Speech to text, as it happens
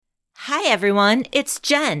Hi, everyone. It's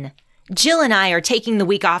Jen. Jill and I are taking the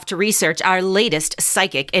week off to research our latest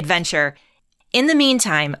psychic adventure. In the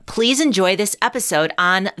meantime, please enjoy this episode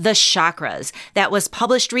on the Chakras that was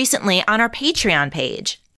published recently on our Patreon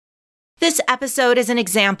page. This episode is an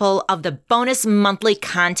example of the bonus monthly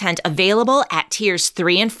content available at tiers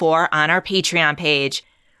 3 and 4 on our Patreon page.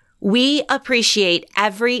 We appreciate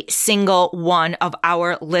every single one of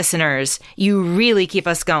our listeners. You really keep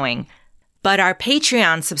us going. But our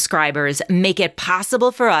Patreon subscribers make it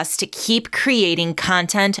possible for us to keep creating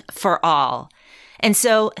content for all. And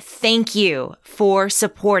so thank you for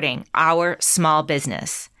supporting our small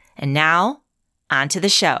business. And now, on to the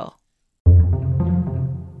show.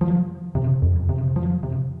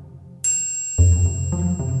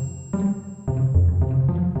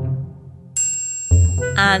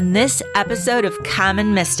 On this episode of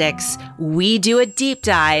Common Mystics, we do a deep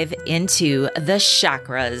dive into the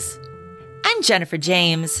chakras. I'm Jennifer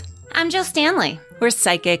James. I'm Jill Stanley. We're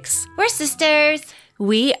psychics. We're sisters.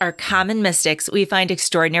 We are common mystics. We find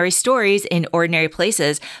extraordinary stories in ordinary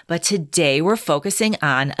places, but today we're focusing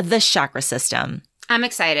on the chakra system. I'm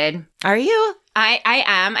excited. Are you? I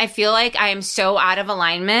am. I feel like I am so out of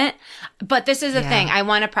alignment, but this is the thing. I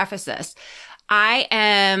want to preface this. I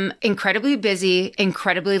am incredibly busy,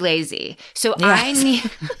 incredibly lazy. So yes.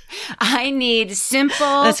 I need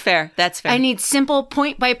simple. That's fair. I need simple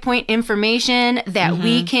point by point information that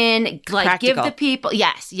we can give the people.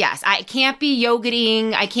 Yes. I can't be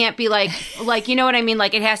yogaing. I can't be like, you know what I mean?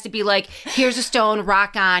 Like it has to be like, here's a stone,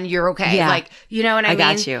 rock on, you're okay. Yeah. Like, you know what I mean?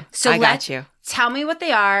 I got you. So I got you. Tell me what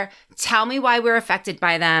they are. Tell me why we're affected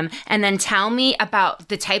by them. And then tell me about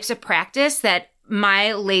the types of practice that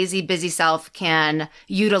my lazy, busy self can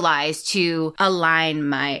utilize to align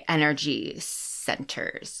my energy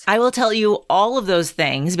centers. I will tell you all of those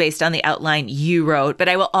things based on the outline you wrote, but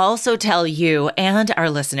I will also tell you and our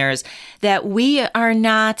listeners that we are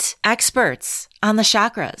not experts on the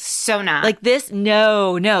chakras. So not. Like this,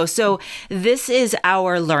 no. So this is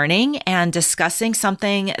our learning and discussing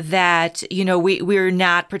something that, we're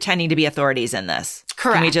not pretending to be authorities in this.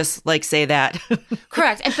 Correct. Can we just say that?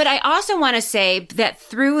 Correct. But I also want to say that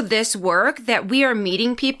through this work that we are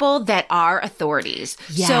meeting people that are authorities.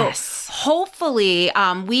 Yes. So hopefully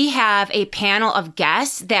we have a panel of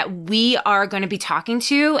guests that we are going to be talking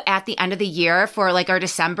to at the end of the year for our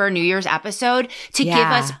December New Year's episode to give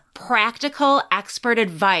us practical expert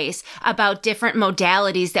advice about different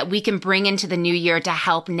modalities that we can bring into the new year to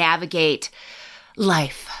help navigate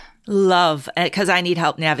life. Love, because I need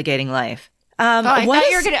help navigating life. I thought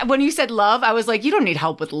you were gonna, when you said love, I was like, you don't need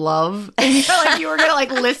help with love. And you felt like you were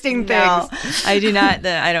gonna listing things. No, I do not.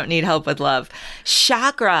 I don't need help with love.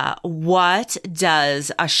 Chakra. What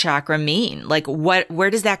does a chakra mean?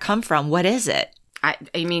 Where does that come from? What is it? I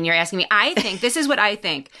mean, you're asking me. I think, this is what I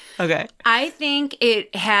think. Okay. I think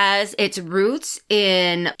it has its roots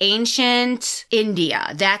in ancient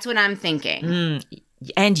India. That's what I'm thinking.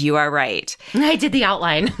 And you are right. I did the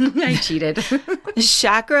outline. I cheated.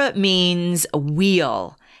 Chakra means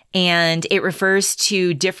wheel. And it refers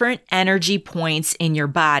to different energy points in your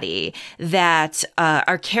body that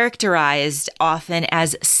are characterized often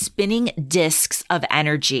as spinning discs of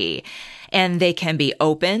energy. And they can be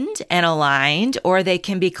opened and aligned, or they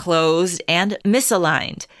can be closed and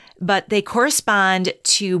misaligned. But they correspond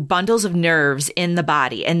to bundles of nerves in the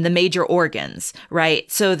body and the major organs, right?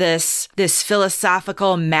 So this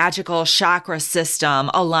philosophical, magical chakra system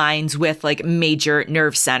aligns with major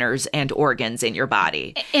nerve centers and organs in your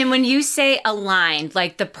body. And when you say aligned,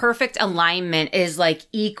 the perfect alignment is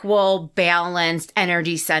equal, balanced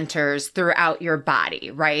energy centers throughout your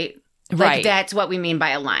body, right? Right. That's what we mean by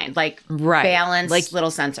aligned, right. balanced little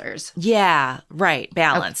sensors. Yeah, right.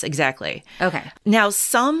 Balance, okay. Exactly. Okay. Now,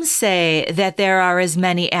 some say that there are as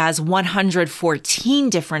many as 114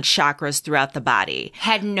 different chakras throughout the body.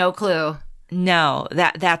 Had no clue. No,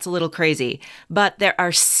 that's a little crazy. But there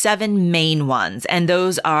are 7 main ones, and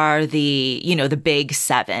those are the big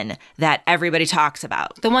 7 that everybody talks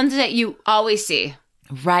about. The ones that you always see.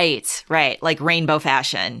 Right. Like rainbow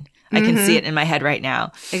fashion. I can see it in my head right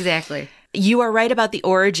now. Exactly. You are right about the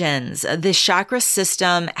origins. The chakra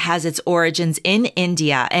system has its origins in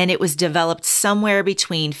India, and it was developed somewhere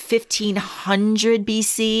between 1500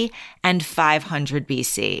 BC and 500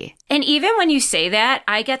 BC. And even when you say that,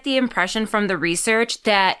 I get the impression from the research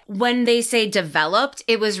that when they say developed,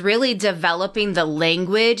 it was really developing the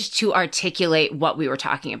language to articulate what we were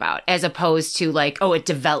talking about, as opposed to like, oh, it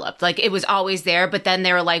developed. Like it was always there, but then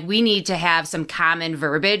they were like, we need to have some common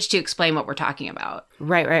verbiage to explain what we're talking about.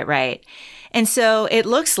 Right. And so it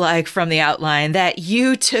looks like from the outline that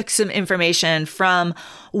you took some information from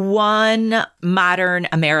one modern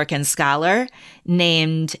American scholar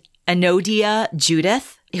named Enodia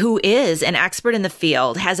Judith, who is an expert in the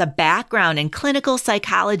field, has a background in clinical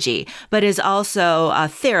psychology, but is also a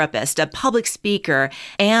therapist, a public speaker,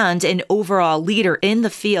 and an overall leader in the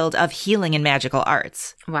field of healing and magical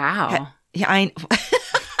arts. Wow.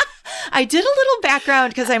 I did a little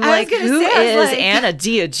background because I'm like, who is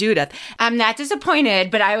Enodia Judith? I'm not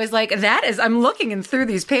disappointed, but I was like, I'm looking through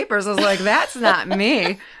these papers. I was like, that's not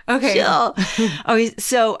me. Okay. Chill.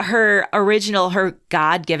 So her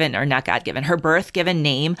birth-given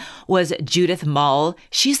name was Judith Mull.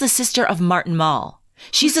 She's the sister of Martin Mull.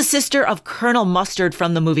 She's the sister of Colonel Mustard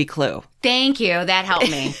from the movie Clue. Thank you. That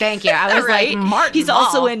helped me. Thank you. I was right? like, Martin he's Mull.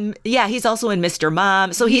 also in Mr.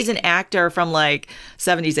 Mom. So he's an actor from like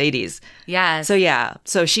 70s, 80s. Yes.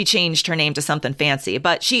 So she changed her name to something fancy,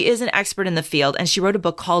 but she is an expert in the field, and she wrote a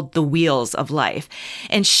book called The Wheels of Life.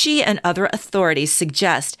 And she and other authorities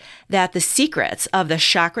suggest that the secrets of the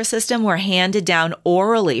chakra system were handed down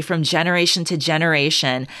orally from generation to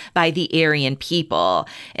generation by the Aryan people,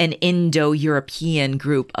 an Indo-European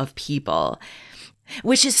group of people.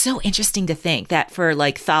 Which is so interesting to think that for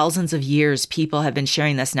like thousands of years, people have been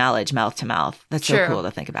sharing this knowledge mouth to mouth. That's so cool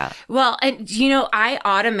to think about. Well, and I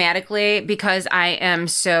automatically, because I am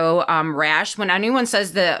so rash, when anyone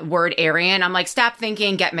says the word Aryan, I'm like, stop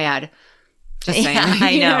thinking, get mad. Just saying. Yeah, I know.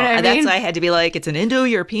 You know what I mean? That's why I had to be like, it's an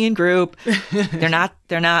Indo-European group. They're not,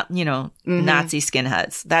 mm-hmm. Nazi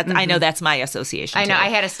skinheads. I know that's my association. I know. Too. I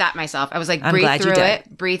had to stop myself. I was like, breathe through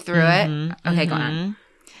it. Okay, go on.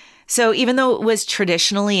 So even though it was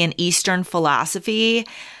traditionally an Eastern philosophy,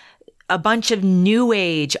 a bunch of New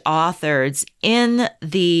Age authors in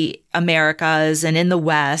the Americas and in the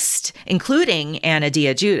West, including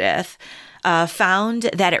Enodia Judith, found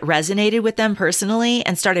that it resonated with them personally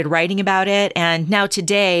and started writing about it. And now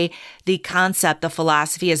today, the concept, the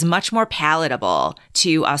philosophy is much more palatable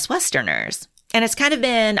to us Westerners. And it's kind of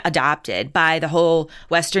been adopted by the whole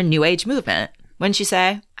Western New Age movement. Wouldn't you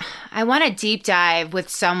say? I want to deep dive with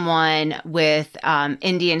someone with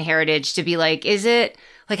Indian heritage to be like, is it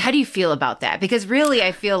like, how do you feel about that? Because really,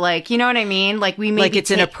 I feel like, you know what I mean? Like we may it's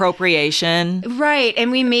an appropriation. Right. And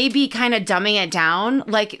we may be kind of dumbing it down.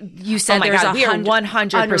 Like you said, we are 100%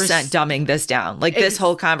 dumbing this down. Like this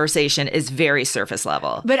whole conversation is very surface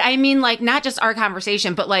level. But I mean, like not just our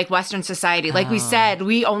conversation, but like Western society. Like we said,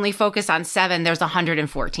 we only focus on 7. There's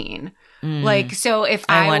 114. Like, so if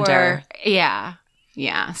I wonder. Yeah.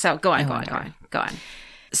 So go on.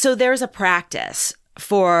 So there's a practice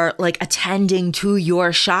for like attending to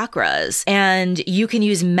your chakras, and you can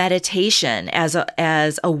use meditation as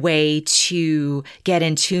a way to get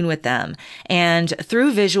in tune with them. And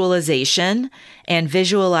through visualization and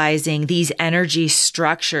visualizing these energy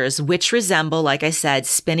structures, which resemble, like I said,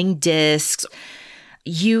 spinning discs,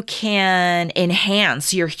 you can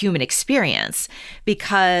enhance your human experience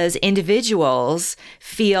because individuals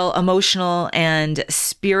feel emotional and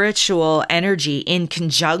spiritual energy in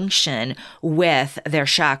conjunction with their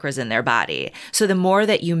chakras in their body. So the more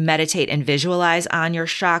that you meditate and visualize on your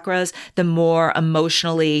chakras, the more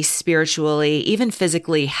emotionally, spiritually, even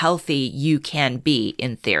physically healthy you can be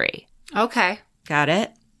in theory. Okay. Got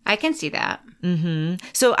it? I can see that. Mm-hmm.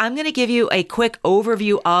 So I'm going to give you a quick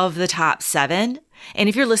overview of the top 7. And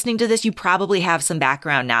if you're listening to this, you probably have some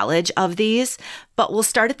background knowledge of these, but we'll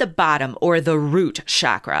start at the bottom, or the root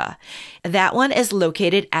chakra. That one is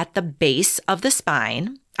located at the base of the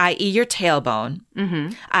spine, i.e. your tailbone,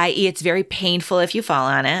 i.e. it's very painful if you fall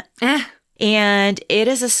on it. And it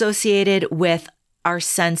is associated with our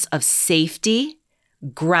sense of safety,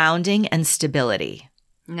 grounding, and stability.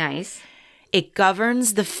 Nice. It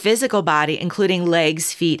governs the physical body, including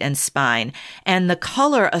legs, feet, and spine. And the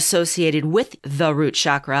color associated with the root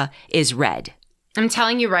chakra is red. I'm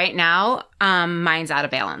telling you right now, mine's out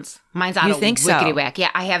of balance. Mine's out of wickety whack.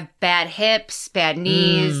 Yeah, I have bad hips, bad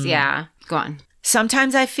knees. Yeah, go on.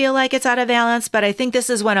 Sometimes I feel like it's out of balance, but I think this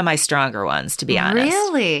is one of my stronger ones, to be honest.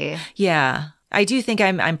 Really? Yeah, I do think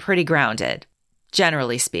I'm pretty grounded,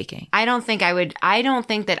 generally speaking. I don't think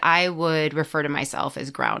that I would refer to myself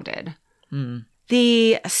as grounded.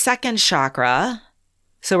 The second chakra,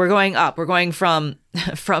 so we're going up. We're going from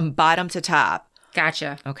bottom to top.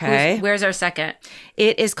 Gotcha. Okay. Where's our second?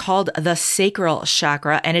 It is called the sacral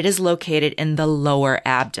chakra, and it is located in the lower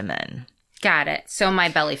abdomen. Got it. So my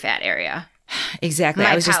belly fat area. Exactly.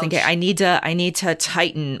 My I was just pouch. thinking I need to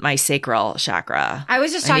tighten my sacral chakra. I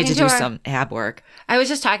was just I talking need to to do her. some ab work. I was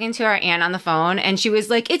just talking to our aunt on the phone, and she was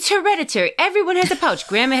like, "It's hereditary. Everyone has a pouch.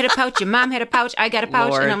 Grandma had a pouch. Your mom had a pouch. I got a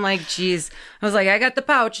pouch." Lord. And I'm like, "Geez." I was like, "I got the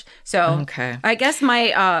pouch." So Okay. I guess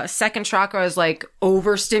my second chakra is like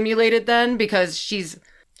overstimulated then because she's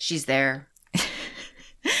there.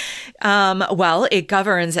 Well, it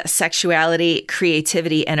governs sexuality,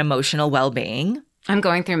 creativity, and emotional well-being. I'm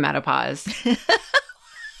going through menopause.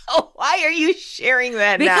 Oh, why are you sharing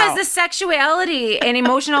that now? Because the sexuality and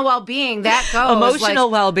emotional well-being, that goes. Emotional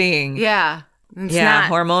well-being. Yeah. It's Yeah,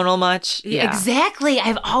 not. hormonal much? Yeah. Exactly.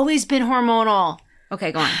 I've always been hormonal.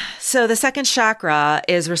 Okay, go on. So the second chakra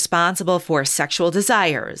is responsible for sexual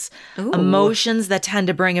desires, Ooh. emotions that tend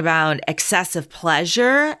to bring about excessive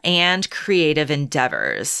pleasure and creative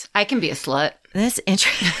endeavors. I can be a slut. This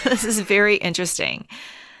is very interesting.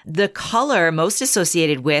 The color most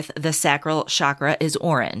associated with the sacral chakra is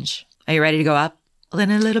orange. Are you ready to go up? Then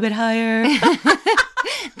a little bit higher.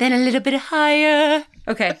 Then a little bit higher.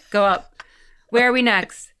 Okay, go up. Where are we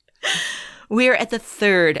next? We're at the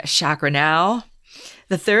third chakra now.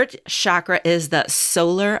 The third chakra is the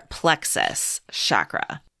solar plexus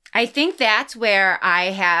chakra. I think that's where I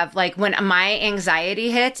have, like, when my anxiety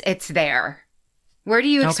hits, it's there. Where do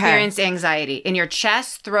you experience anxiety? In your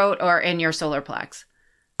chest, throat, or in your solar plex?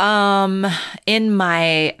 In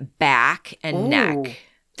my back and Ooh. neck.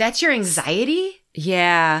 That's your anxiety?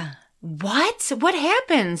 Yeah. What? What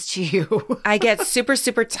happens to you? I get super,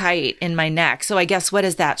 super tight in my neck. So I guess what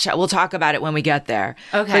is that? We'll talk about it when we get there.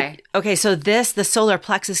 Okay. Okay. So the solar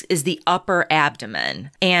plexus is the upper abdomen,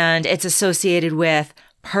 and it's associated with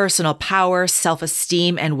personal power,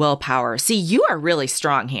 self-esteem, and willpower. See, you are really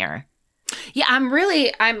strong here. Yeah,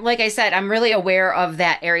 like I said, I'm really aware of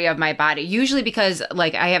that area of my body. Usually because,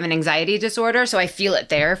 like, I have an anxiety disorder, so I feel it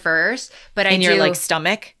there first. But in your like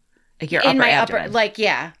stomach, like your in upper my abdomen. upper, like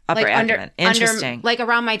upper like abdomen. Interesting. under, like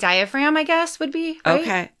around my diaphragm, I guess would be. Right?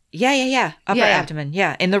 Okay. Yeah. Upper Yeah. abdomen.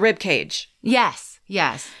 Yeah, in the rib cage. Yes.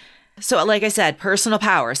 So, like I said, personal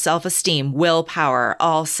power, self-esteem, willpower,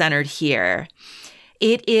 all centered here.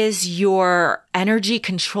 It is your energy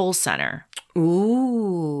control center.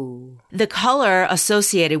 Ooh. The color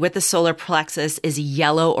associated with the solar plexus is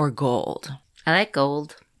yellow or gold. I like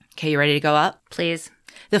gold. Okay, you ready to go up? Please.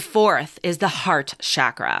 The fourth is the heart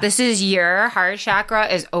chakra. This is your heart chakra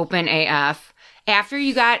is open AF. After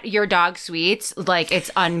you got your dog sweets, like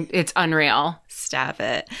it's unreal. Stop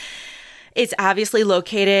it. It's obviously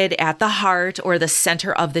located at the heart or the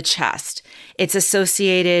center of the chest. It's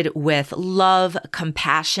associated with love,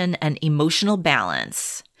 compassion, and emotional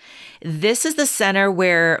balance. This is the center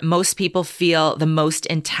where most people feel the most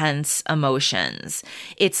intense emotions.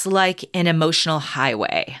 It's like an emotional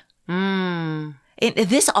highway.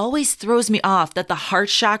 This always throws me off that the heart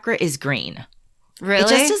chakra is green.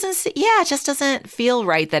 Really? It just doesn't feel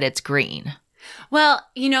right that it's green. Well,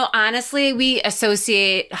 honestly, we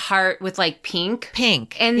associate heart with like pink.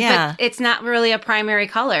 But it's not really a primary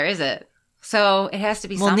color, is it? So it has to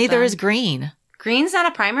be something. Well, neither is green. Green's not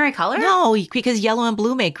a primary color? No, because yellow and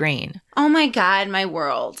blue make green. Oh my God, my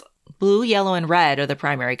world. Blue, yellow, and red are the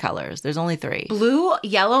primary colors. There's only 3. Blue,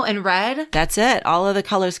 yellow, and red? That's it. All of the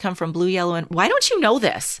colors come from blue, yellow, and... Why don't you know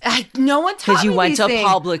this? No one taught me Because you went to things.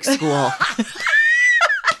 public school.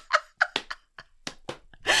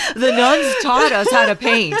 The nuns taught us how to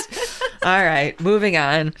paint. All right, moving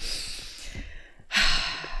on.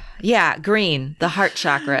 Yeah, green. The heart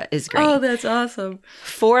chakra is green. Oh, that's awesome.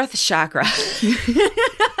 Fourth chakra.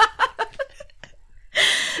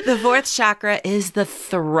 The fourth chakra is the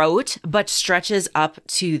throat, but stretches up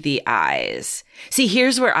to the eyes. See,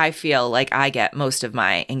 here's where I feel like I get most of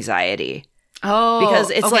my anxiety. Oh, Because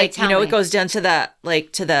it's okay, like, tell me. it goes down to the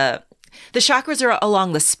chakras are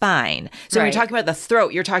along the spine. So when Right. you're talking about the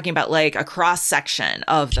throat, you're talking about like a cross section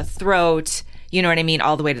of the throat, you know what I mean?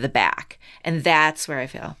 All the way to the back. And that's where I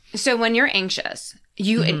feel. So when you're anxious,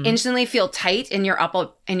 you instantly feel tight in your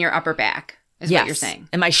upper back, is what you're saying.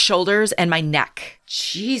 And my shoulders and my neck.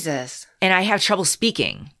 Jesus. And I have trouble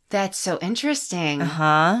speaking. That's so interesting.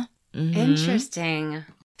 Huh? Interesting.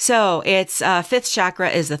 So its fifth chakra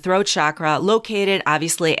is the throat chakra, located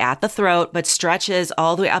obviously at the throat, but stretches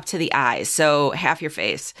all the way up to the eyes. So half your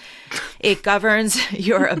face. It governs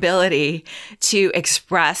your ability to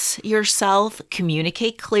express yourself,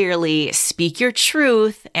 communicate clearly, speak your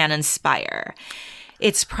truth, and inspire.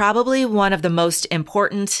 It's probably one of the most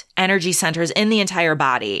important energy centers in the entire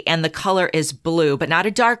body. And the color is blue, but not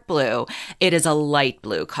a dark blue. It is a light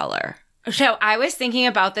blue color. So I was thinking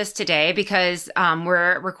about this today because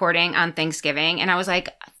we're recording on Thanksgiving, and I was like,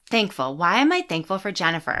 thankful. Why am I thankful for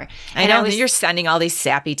Jennifer? I know you're sending all these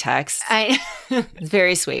sappy texts. It's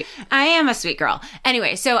very sweet. I am a sweet girl.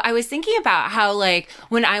 Anyway, so I was thinking about how, like,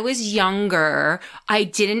 when I was younger, I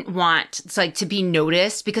didn't want to be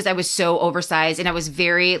noticed because I was so oversized and I was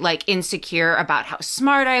very like insecure about how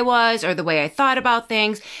smart I was or the way I thought about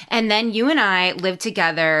things. And then you and I lived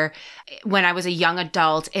together when I was a young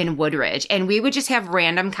adult in Woodridge, and we would just have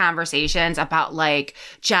random conversations about like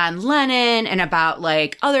John Lennon and about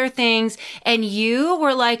like other things. And you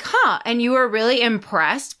were like, and you were really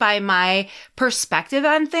impressed by my perspective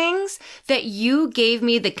on things, that you gave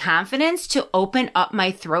me the confidence to open up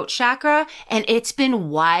my throat chakra. And it's been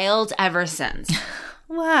wild ever since.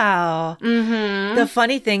 Wow. Mm-hmm. The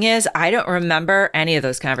funny thing is, I don't remember any of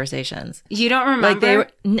those conversations. You don't remember?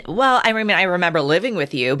 I remember living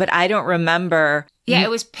with you, but I don't remember. Yeah, it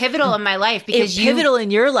was pivotal in my life because pivotal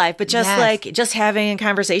in your life, but just having a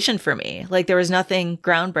conversation for me. Like there was nothing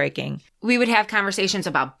groundbreaking. We would have conversations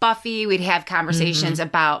about Buffy. We'd have conversations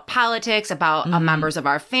about politics, about members of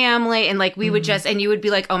our family. And like, we would and you would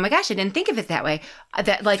be like, oh my gosh, I didn't think of it that way.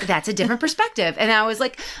 That's a different perspective. And I was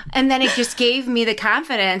like, and then it just gave me the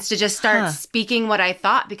confidence to just start speaking what I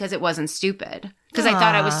thought because it wasn't stupid. Because I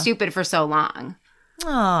thought I was stupid for so long.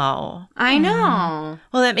 Oh. I know.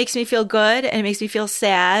 Well, that makes me feel good and it makes me feel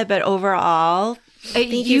sad. But overall,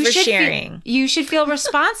 thank you for sharing. You should feel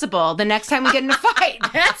responsible the next time we get in a fight.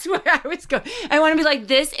 That's where I was going. I want to be like,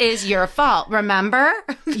 this is your fault, remember?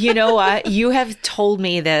 You know what? You have told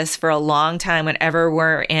me this for a long time whenever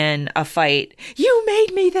we're in a fight. You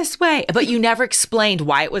made me this way. But you never explained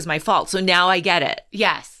why it was my fault. So now I get it.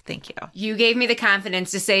 Yes. Thank you. You gave me the confidence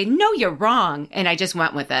to say, no, you're wrong. And I just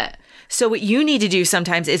went with it. So what you need to do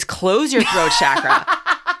sometimes is close your throat chakra.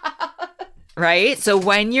 Right? So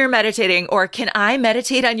when you're meditating, or can I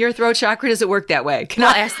meditate on your throat chakra? Does it work that way? We'll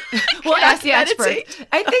ask the expert.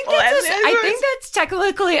 I think that's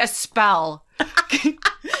technically a spell.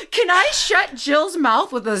 Can I shut Jill's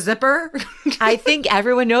mouth with a zipper? I think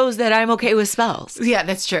everyone knows that I'm okay with spells. Yeah,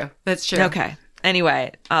 that's true. That's true. Okay.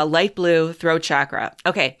 Anyway, light blue throat chakra.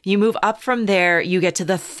 Okay, you move up from there, you get to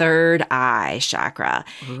the third eye chakra.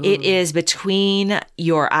 Ooh. It is between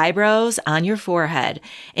your eyebrows on your forehead,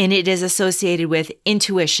 and it is associated with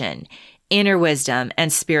intuition, inner wisdom,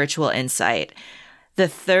 and spiritual insight. The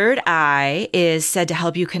third eye is said to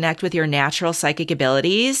help you connect with your natural psychic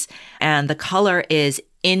abilities, and the color is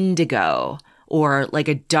indigo, or like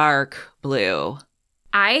a dark blue.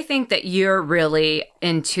 I think that you're really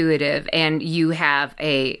intuitive and you have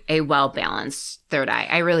a well-balanced third eye.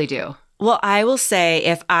 I really do. Well, I will say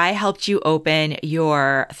if I helped you open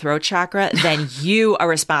your throat chakra, then you are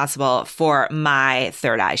responsible for my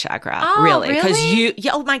third eye chakra. Oh, really? Because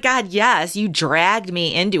oh my God, yes. You dragged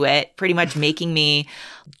me into it, pretty much making me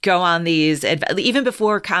go on these, even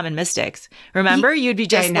before Common Mystics. Remember? You'd be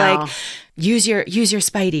just like, use your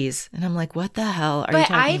spideys. And I'm like, what the hell are you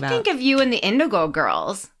talking about? But I think of you and the Indigo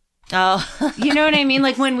Girls. Oh, you know what I mean?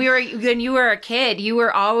 Like when you were a kid, you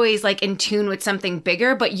were always like in tune with something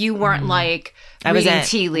bigger, but you weren't like reading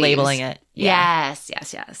tea leaves. Labeling it. Yeah.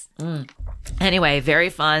 Yes. Anyway, very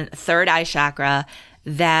fun. Third eye chakra.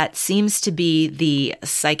 That seems to be the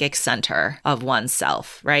psychic center of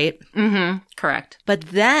oneself, right? Mm-hmm. Correct. But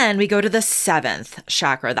then we go to the seventh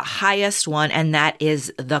chakra, the highest one, and that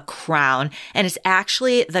is the crown. And it's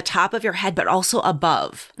actually the top of your head, but also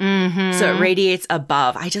above. Mm-hmm. So it radiates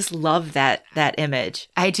above. I just love that image.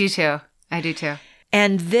 I do too.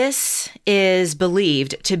 And this is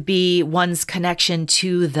believed to be one's connection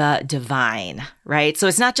to the divine, right? So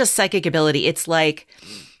it's not just psychic ability. It's like,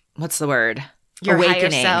 what's the word? Your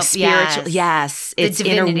awakening, higher self, spiritual. Yes. It's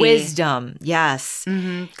inner wisdom. Yes.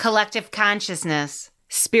 Mm-hmm. Collective consciousness.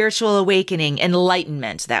 Spiritual awakening,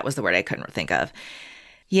 enlightenment. That was the word I couldn't think of.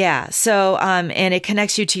 Yeah. So, and it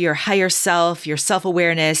connects you to your higher self, your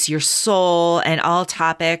self-awareness, your soul, and all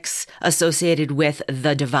topics associated with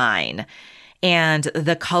the divine. And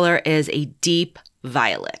the color is a deep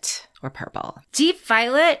violet. Or purple. Deep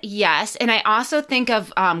violet, yes. And I also think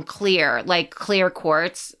of clear, like clear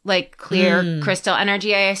quartz, like clear crystal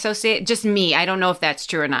energy I associate. Just me. I don't know if that's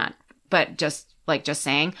true or not, but just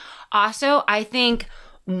saying. Also, I think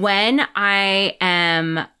when I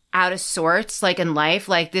am out of sorts, like in life,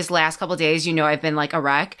 like this last couple of days, I've been like a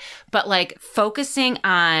wreck, but like focusing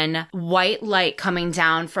on white light coming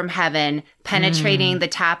down from heaven, penetrating the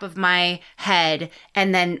top of my head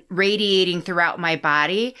and then radiating throughout my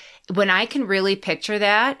body. When I can really picture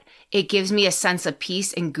that, it gives me a sense of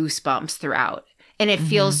peace and goosebumps throughout. And it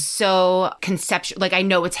feels so conceptual. Like I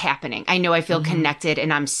know it's happening. I know I feel connected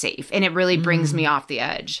and I'm safe. And it really brings me off the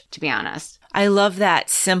edge, to be honest. I love that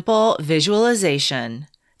simple visualization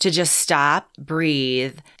to just stop,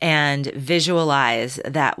 breathe, and visualize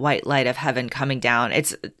that white light of heaven coming down.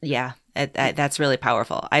 That's really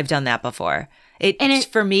powerful. I've done that before.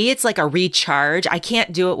 For me, it's like a recharge. I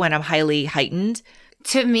can't do it when I'm highly heightened.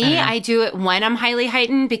 To me, I do it when I'm highly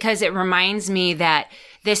heightened because it reminds me that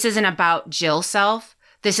this isn't about Jill self.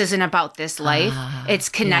 This isn't about this life. It's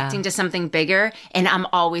connecting to something bigger, and I'm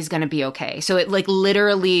always going to be okay. So it like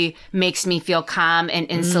literally makes me feel calm and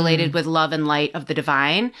insulated with love and light of the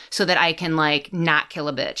divine so that I can like not kill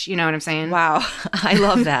a bitch. You know what I'm saying? Wow. I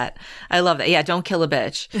love that. I love that. Yeah, don't kill a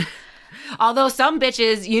bitch. Although some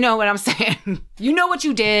bitches, you know what I'm saying. You know what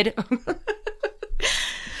you did.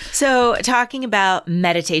 So talking about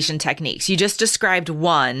meditation techniques, you just described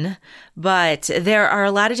one, but there are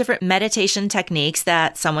a lot of different meditation techniques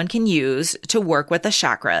that someone can use to work with the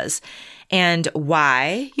chakras. And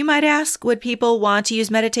why, you might ask, would people want to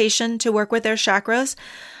use meditation to work with their chakras?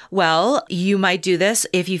 Well, you might do this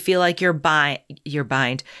if you feel like your body and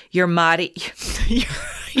bind.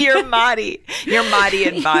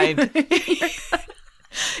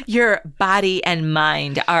 Your body and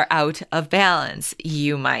mind are out of balance.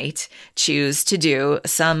 You might choose to do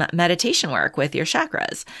some meditation work with your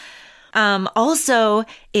chakras. Also,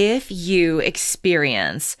 if you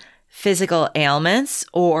experience physical ailments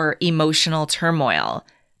or emotional turmoil,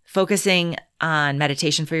 focusing on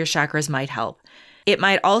meditation for your chakras might help. It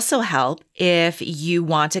might also help if you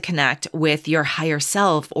want to connect with your higher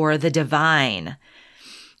self or the divine,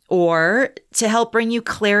 or to help bring you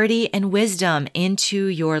clarity and wisdom into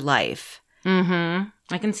your life.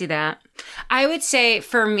 I can see that. I would say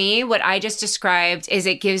for me, what I just described is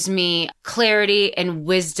it gives me clarity and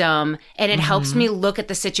wisdom, and it helps me look at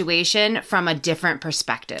the situation from a different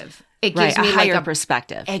perspective. It gives me a higher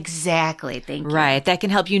perspective. Exactly. Thank you. Right. That can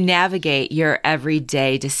help you navigate your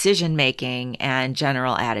everyday decision making and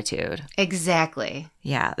general attitude. Exactly.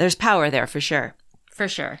 Yeah. There's power there for sure. For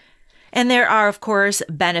sure. And there are, of course,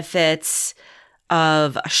 benefits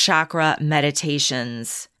of chakra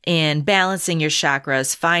meditations in balancing your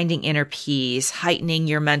chakras, finding inner peace, heightening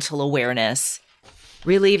your mental awareness,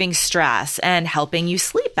 relieving stress, and helping you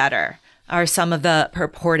sleep better are some of the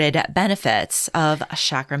purported benefits of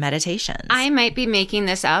chakra meditations. I might be making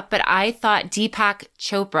this up, but I thought Deepak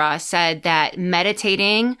Chopra said that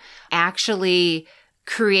meditating actually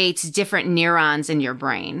creates different neurons in your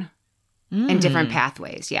brain. And different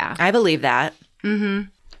pathways, yeah. I believe that.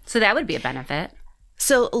 So that would be a benefit.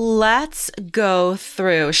 So let's go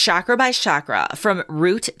through chakra by chakra from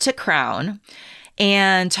root to crown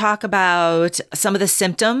and talk about some of the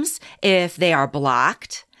symptoms if they are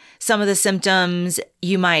blocked, some of the symptoms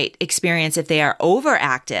you might experience if they are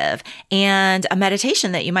overactive, and a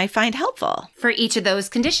meditation that you might find helpful. For each of those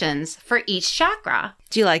conditions, for each chakra.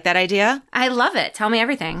 Do you like that idea? I love it. Tell me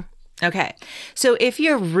everything. Okay. So if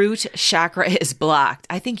your root chakra is blocked,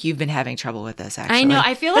 I think you've been having trouble with this, actually. I know.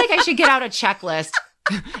 I feel like I should get out a checklist.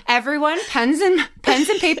 Everyone, pens and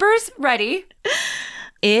papers ready.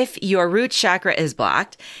 If your root chakra is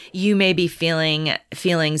blocked, you may be feeling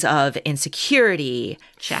feelings of insecurity,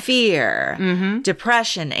 fear,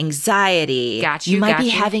 depression, anxiety. You might be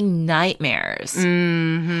having nightmares.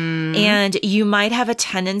 And you might have a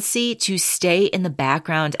tendency to stay in the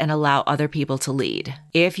background and allow other people to lead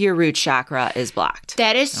if your root chakra is blocked.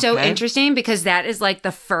 That is so interesting because that is like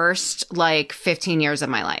the first 15 years of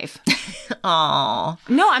my life. Aw.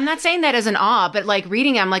 No, I'm not saying that as an awe, but like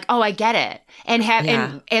reading it, I'm like, oh, I get it.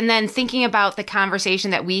 And then thinking about the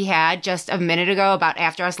conversation that we had just a minute ago about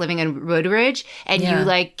after us living in Woodridge and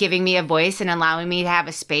you like giving me a voice and allowing me to have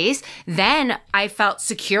a space, then I felt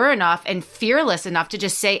secure enough and fearless enough to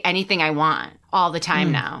just say anything I want all the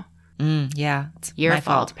time now. Yeah, it's your my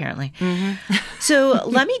fault apparently. So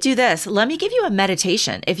let me do this. Let me give you a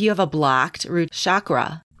meditation if you have a blocked root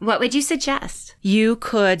chakra. What would you suggest? You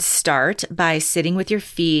could start by sitting with your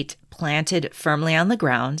feet planted firmly on the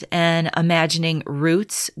ground and imagining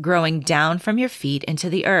roots growing down from your feet into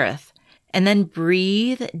the earth. And then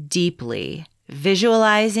breathe deeply,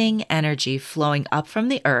 visualizing energy flowing up from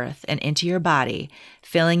the earth and into your body,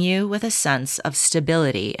 filling you with a sense of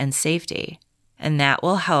stability and safety. And that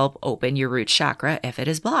will help open your root chakra if it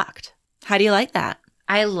is blocked. How do you like that?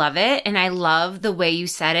 I love it. And I love the way you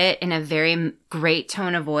said it in a very great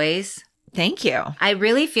tone of voice. Thank you. I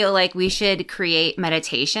really feel like we should create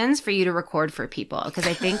meditations for you to record for people because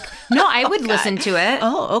I think, no, I would listen to it.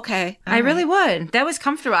 Oh, okay. I really would. That was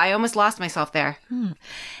comfortable. I almost lost myself there.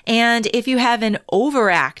 And if you have an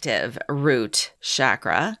overactive root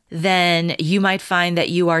chakra, then you might find that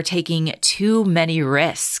you are taking too many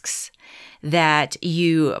risks, that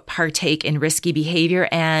you partake in risky behavior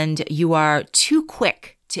and you are too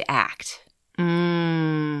quick to act.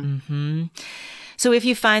 So if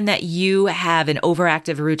you find that you have an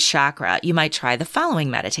overactive root chakra, you might try the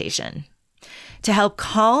following meditation. To help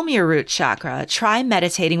calm your root chakra, try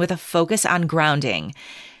meditating with a focus on grounding.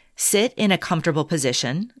 Sit in a comfortable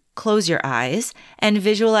position, close your eyes, and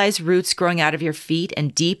visualize roots growing out of your feet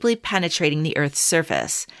and deeply penetrating the earth's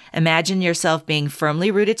surface. Imagine yourself being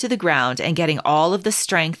firmly rooted to the ground and getting all of the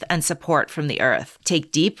strength and support from the earth.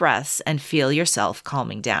 Take deep breaths and feel yourself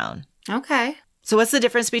calming down. Okay. So what's the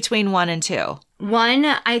difference between 1 and 2? 1,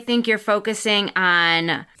 I think you're focusing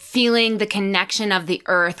on feeling the connection of the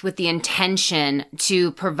earth with the intention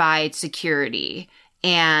to provide security.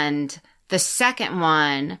 And the second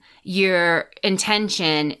one, your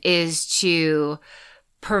intention is to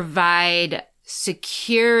provide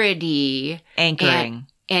security. Anchoring.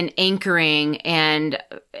 And anchoring. And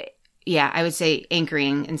yeah, I would say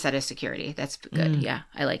anchoring instead of security. That's good. Yeah,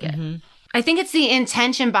 I like it. I think it's the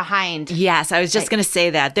intention behind. Yes, I was just going to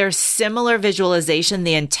say that. There's similar visualization.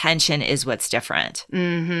 The intention is what's different.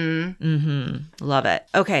 Love it.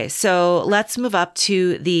 Okay, so let's move up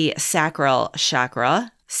to the sacral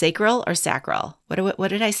chakra. Sacral or sacral? What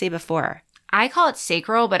did I say before? I call it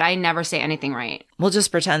sacral, but I never say anything right. We'll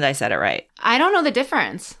just pretend I said it right. I don't know the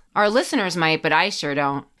difference. Our listeners might, but I sure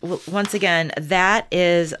don't. Well, once again, that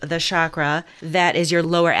is the chakra that is your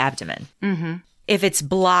lower abdomen. If it's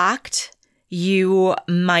blocked, you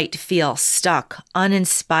might feel stuck,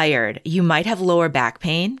 uninspired. You might have lower back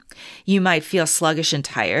pain. You might feel sluggish and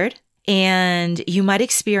tired. And you might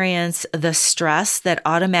experience the stress that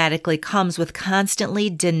automatically comes with constantly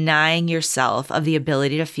denying yourself of the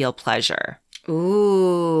ability to feel pleasure.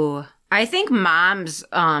 Ooh. I think Mom's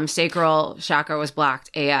sacral chakra was blocked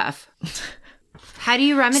AF. How do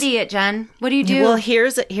you remedy it, Jen? What do you do? Well,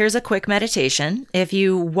 here's a quick meditation. If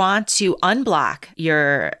you want to unblock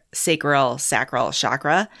your sacral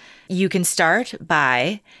chakra, you can start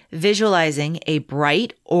by visualizing a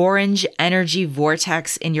bright orange energy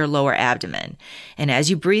vortex in your lower abdomen. And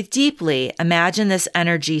as you breathe deeply, imagine this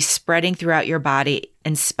energy spreading throughout your body,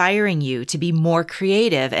 inspiring you to be more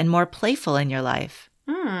creative and more playful in your life.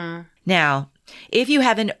 Now, if you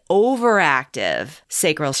have an overactive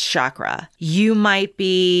sacral chakra, you might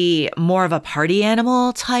be more of a party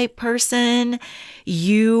animal type person.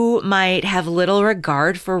 You might have little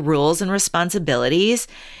regard for rules and responsibilities.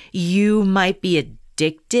 You might be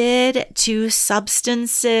addicted to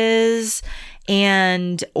substances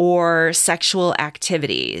and or sexual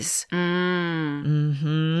activities.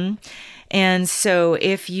 And so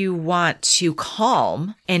if you want to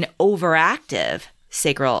calm an overactive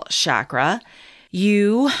sacral chakra,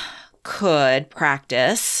 you could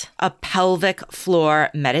practice a pelvic floor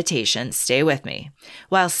meditation. Stay with me.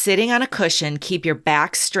 While sitting on a cushion, keep your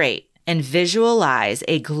back straight and visualize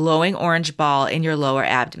a glowing orange ball in your lower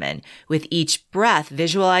abdomen. With each breath,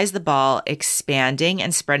 visualize the ball expanding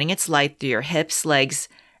and spreading its light through your hips, legs,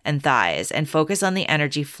 and thighs, and focus on the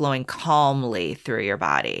energy flowing calmly through your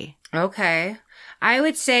body. Okay. I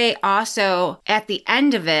would say also at the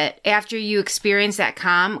end of it, after you experience that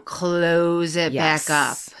calm, close it back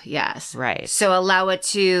up. Yes. Right. So allow it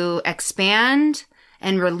to expand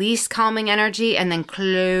and release calming energy and then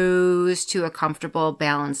close to a comfortable,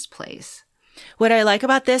 balanced place. What I like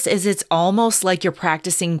about this is it's almost like you're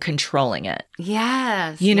practicing controlling it.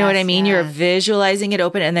 Yes. You know what I mean? You're visualizing it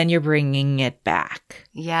open and then you're bringing it back.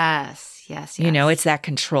 Yes. You know, it's that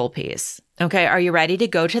control piece. Okay. Are you ready to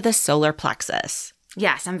go to the solar plexus?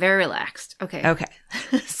 Yes, I'm very relaxed. Okay.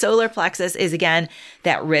 Solar plexus is, again,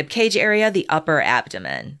 that rib cage area, the upper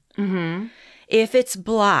abdomen. If it's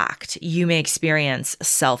blocked, you may experience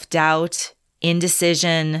self-doubt,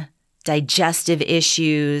 indecision, digestive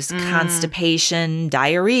issues, constipation,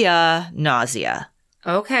 diarrhea, nausea.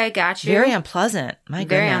 Okay, got you. Very unpleasant. My goodness.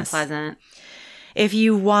 Very unpleasant. If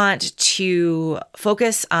you want to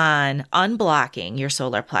focus on unblocking your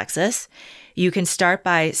solar plexus, you can start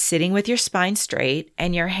by sitting with your spine straight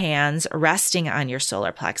and your hands resting on your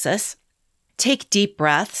solar plexus. Take deep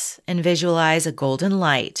breaths and visualize a golden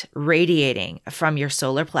light radiating from your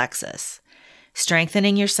solar plexus,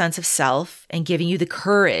 strengthening your sense of self and giving you the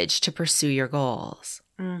courage to pursue your goals.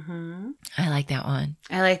 Mm-hmm. I like that one.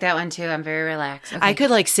 I like that one too. I'm very relaxed. Okay. I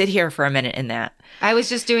could like sit here for a minute in that. I was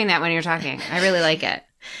just doing that when you were talking. I really like it.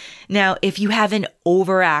 Now, if you have an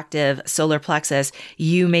overactive solar plexus,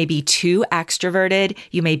 you may be too extroverted.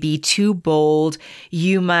 You may be too bold.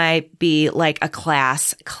 You might be like a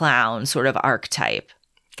class clown sort of archetype.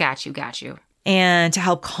 Got you. And to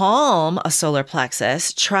help calm a solar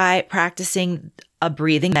plexus, try practicing a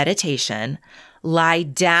breathing meditation. Lie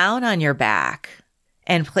down on your back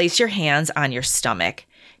and place your hands on your stomach.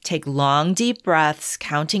 Take long, deep breaths,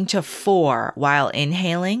 counting to 4 while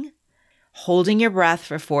inhaling, holding your breath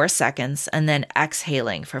for 4 seconds, and then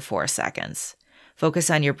exhaling for 4 seconds. Focus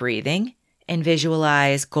on your breathing and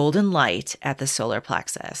visualize golden light at the solar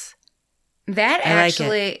plexus. That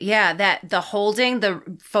actually, that the holding, the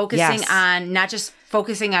focusing on, not just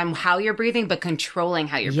focusing on how you're breathing, but controlling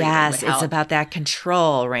how you're breathing. Yes, it's about that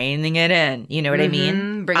control, reining it in. You know what I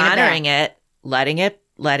mean? Bringing Honoring it back. letting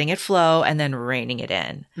it flow, and then reining it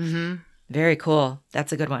in. Mm-hmm. Very cool.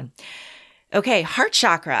 That's a good one. Okay, heart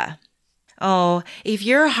chakra. Oh, if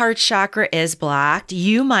your heart chakra is blocked,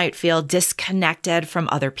 you might feel disconnected from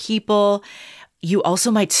other people. You also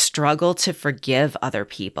might struggle to forgive other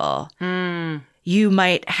people. You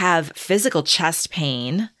might have physical chest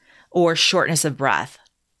pain or shortness of breath.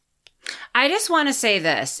 I just want to say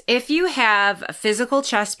this. If you have physical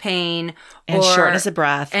chest pain and shortness of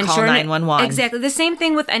breath, call 911. Exactly. The same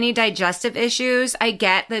thing with any digestive issues. I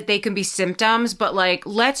get that they can be symptoms, but like,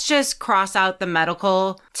 let's just cross out the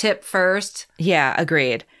medical tip first. Yeah,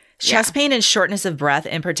 agreed. Chest pain and shortness of breath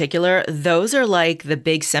in particular, those are like the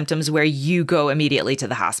big symptoms where you go immediately to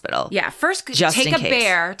the hospital. Yeah, first just take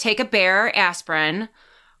a bear aspirin,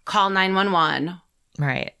 call 911.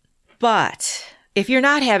 Right. But if you're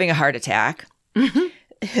not having a heart attack,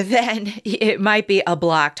 then it might be a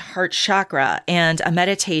blocked heart chakra, and a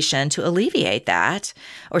meditation to alleviate that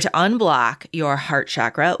or to unblock your heart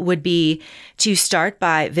chakra would be to start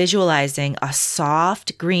by visualizing a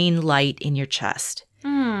soft green light in your chest.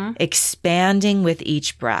 Expanding with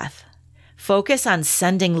each breath. Focus on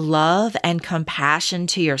sending love and compassion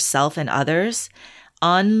to yourself and others,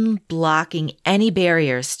 unblocking any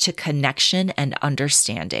barriers to connection and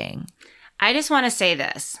understanding. I just want to say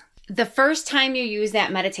this. The first time you use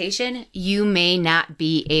that meditation, you may not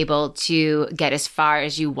be able to get as far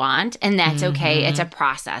as you want, and that's okay. It's a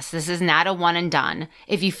process. This is not a one and done.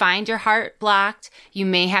 If you find your heart blocked, you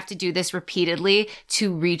may have to do this repeatedly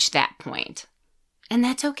to reach that point. And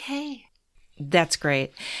that's okay. That's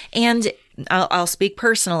great. And I'll speak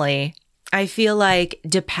personally. I feel like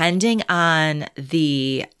depending on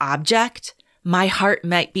the object, my heart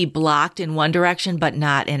might be blocked in one direction, but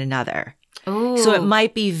not in another. Ooh. So it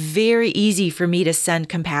might be very easy for me to send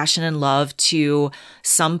compassion and love to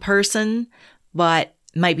some person, but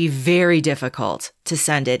might be very difficult to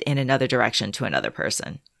send it in another direction to another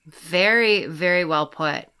person. Very, very well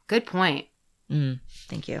put. Good point.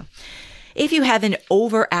 Thank you. If you have an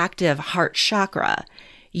overactive heart chakra,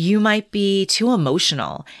 you might be too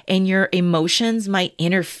emotional, and your emotions might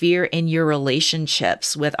interfere in your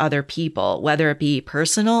relationships with other people, whether it be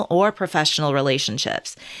personal or professional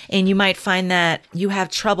relationships. And you might find that you have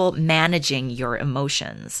trouble managing your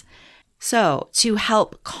emotions. So to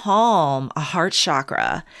help calm a heart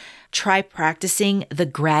chakra, try practicing the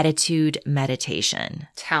gratitude meditation.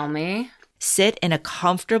 Tell me. Sit in a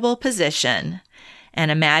comfortable position and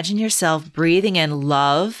imagine yourself breathing in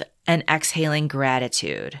love and exhaling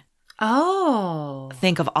gratitude. Oh.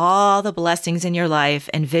 Think of all the blessings in your life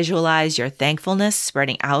and visualize your thankfulness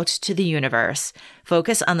spreading out to the universe.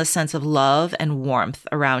 Focus on the sense of love and warmth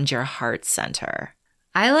around your heart center.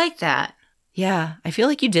 I like that. Yeah, I feel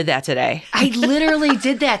like you did that today. I literally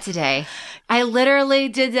did that today.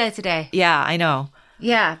 Yeah, I know.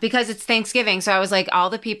 Yeah, because it's Thanksgiving. So I was like, all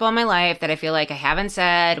the people in my life that I feel like I haven't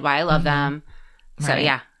said why I love them. So Right.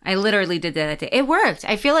 yeah, I literally did that day. It worked.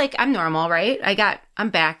 I feel like I'm normal, right?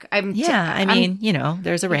 I'm back.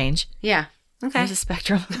 There's a range. Yeah. Okay. There's a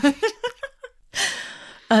spectrum.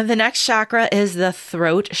 The next chakra is the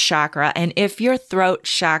throat chakra. And if your throat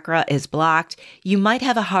chakra is blocked, you might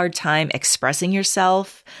have a hard time expressing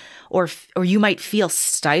yourself, or you might feel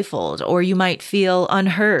stifled, or you might feel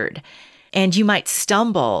unheard. And you might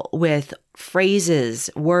stumble with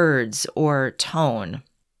phrases, words, or tone.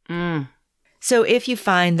 So if you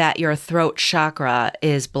find that your throat chakra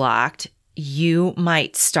is blocked, you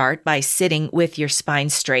might start by sitting with your spine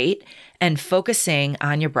straight and focusing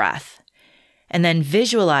on your breath. And then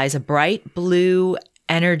visualize a bright blue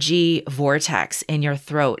energy vortex in your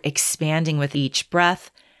throat, expanding with each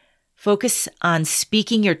breath. Focus on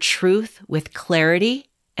speaking your truth with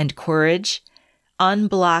clarity and courage,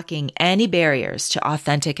 unblocking any barriers to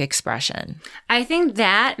authentic expression. I think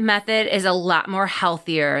that method is a lot more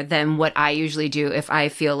healthier than what I usually do if I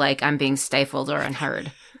feel like I'm being stifled or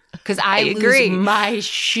unheard. Because I agree. lose my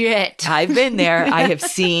shit. I've been there. I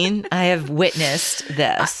have witnessed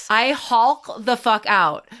this. I hulk the fuck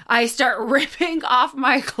out. I start ripping off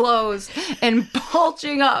my clothes and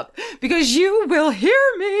bulging up because you will hear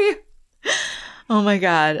me. Oh my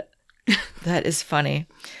God. That is funny.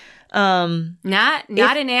 Not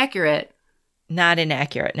inaccurate. Not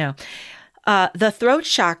inaccurate, no. The throat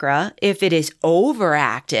chakra, if it is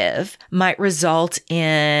overactive, might result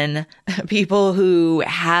in people who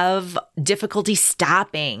have difficulty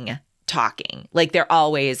stopping talking. Like they're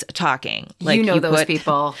always talking. Like you know those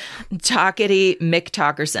people. Talkity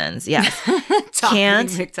McTalkersons, yes.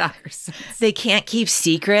 McTalkersons. They can't keep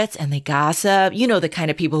secrets and they gossip. You know the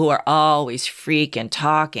kind of people who are always freaking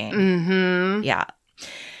talking. Mm-hmm. Yeah.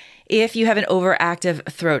 If you have an overactive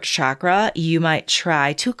throat chakra, you might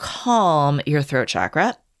try to calm your throat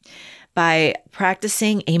chakra by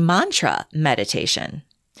practicing a mantra meditation.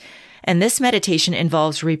 And this meditation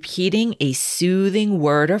involves repeating a soothing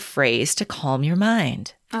word or phrase to calm your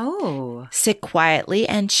mind. Oh. Sit quietly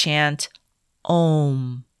and chant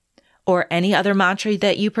Om or any other mantra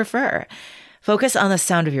that you prefer. Focus on the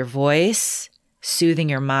sound of your voice, soothing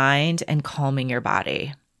your mind, and calming your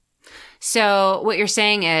body. So what you're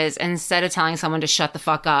saying is instead of telling someone to shut the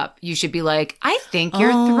fuck up, you should be like, I think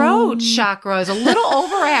your throat chakra is a little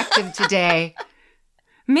overactive today.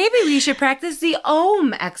 Maybe we should practice the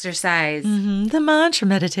Om exercise. Mm-hmm. The mantra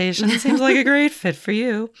meditation seems like a great fit for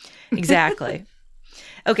you. Exactly.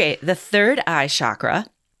 Okay, the third eye chakra,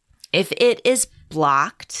 if it is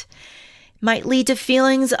blocked, might lead to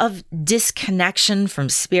feelings of disconnection from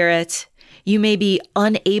spirit. You may be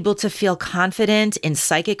unable to feel confident in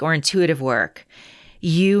psychic or intuitive work.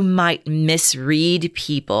 You might misread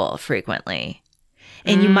people frequently.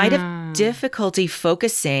 And you might have difficulty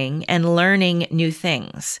focusing and learning new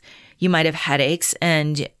things. You might have headaches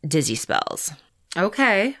and dizzy spells.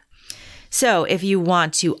 Okay. So if you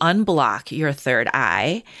want to unblock your third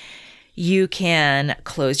eye, you can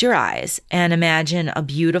close your eyes and imagine a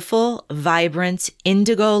beautiful, vibrant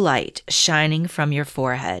indigo light shining from your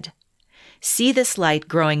forehead. See this light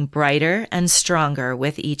growing brighter and stronger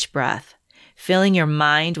with each breath, filling your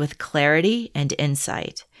mind with clarity and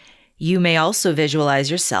insight. You may also visualize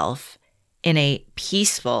yourself in a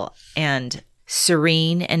peaceful and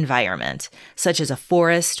serene environment, such as a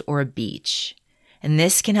forest or a beach. And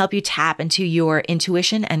this can help you tap into your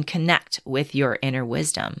intuition and connect with your inner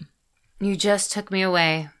wisdom. You just took me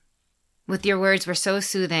away. With your words were so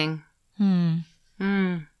soothing. I'm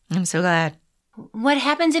so glad. What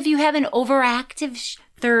happens if you have an overactive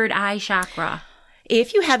third eye chakra?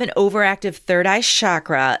 If you have an overactive third eye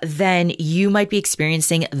chakra, then you might be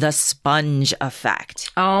experiencing the sponge effect.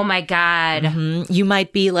 Oh my God. Mm-hmm. You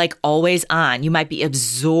might be like always on. You might be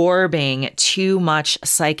absorbing too much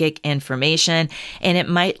psychic information, and it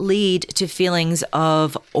might lead to feelings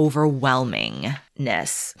of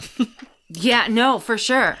overwhelmingness. Yeah, no, for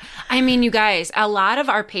sure. I mean, you guys, a lot of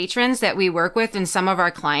our patrons that we work with and some of our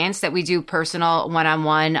clients that we do personal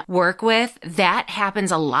one-on-one work with, that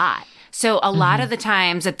happens a lot. So a lot of the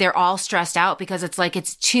times that they're all stressed out because it's like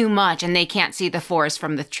it's too much and they can't see the forest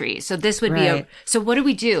from the trees. So this would be so what do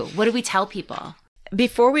we do? What do we tell people?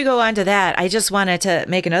 Before we go on to that, I just wanted to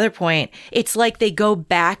make another point. It's like they go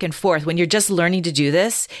back and forth. When you're just learning to do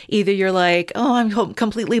this, either you're like, oh, I'm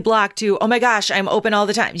completely blocked, to, oh my gosh, I'm open all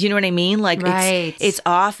the time. Do you know what I mean? Like it's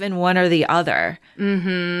often one or the other.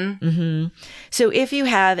 Mm-hmm. Mm-hmm. So if you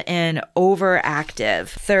have an overactive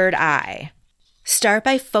third eye, start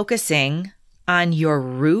by focusing on your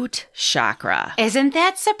root chakra. Isn't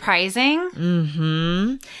that surprising?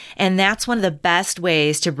 Mm-hmm. And that's one of the best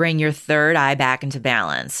ways to bring your third eye back into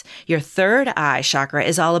balance. Your third eye chakra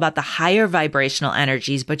is all about the higher vibrational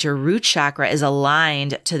energies, but your root chakra is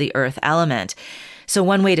aligned to the earth element. So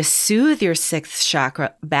one way to soothe your sixth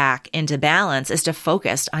chakra back into balance is to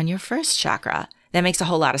focus on your first chakra. That makes a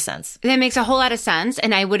whole lot of sense. That makes a whole lot of sense.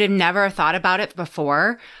 And I would have never thought about it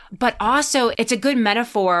before. But also, it's a good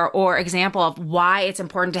metaphor or example of why it's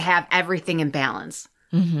important to have everything in balance.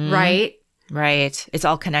 Mm-hmm. Right? Right. It's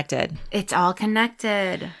all connected. It's all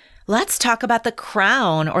connected. Let's talk about the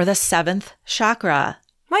crown or the seventh chakra.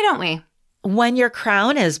 Why don't we? When your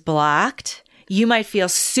crown is blocked, you might feel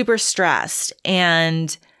super stressed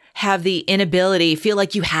and feel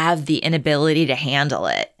like you have the inability to handle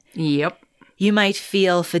it. Yep. You might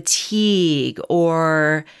feel fatigue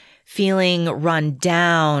or feeling run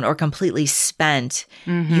down or completely spent.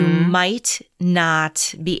 Mm-hmm. You might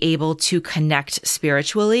not be able to connect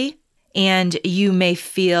spiritually. and you may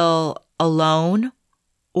feel alone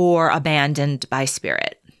or abandoned by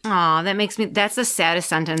spirit. Oh, that's the saddest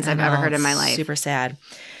sentence I've ever heard in my life. Super sad.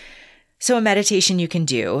 So a meditation you can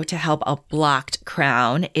do to help a blocked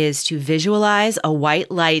crown is to visualize a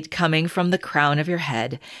white light coming from the crown of your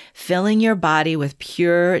head, filling your body with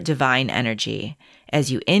pure divine energy.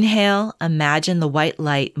 As you inhale, imagine the white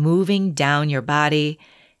light moving down your body.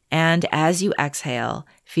 And as you exhale,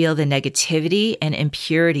 feel the negativity and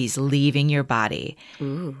impurities leaving your body.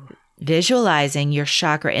 Ooh. Visualizing your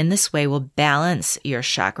chakra in this way will balance your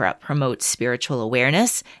chakra, promote spiritual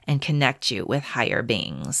awareness, and connect you with higher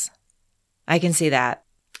beings. I can see that.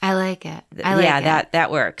 I like it.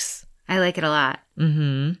 That works. I like it a lot.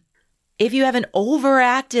 Mm-hmm. If you have an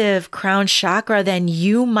overactive crown chakra, then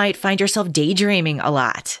you might find yourself daydreaming a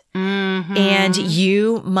lot. Mm-hmm. And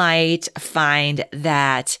you might find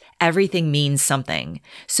that everything means something.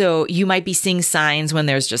 So you might be seeing signs when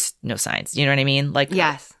there's just no signs. You know what I mean? Like,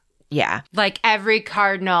 yes. Yeah. Like every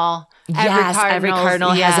cardinal. Every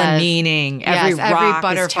cardinal has a meaning. Every rock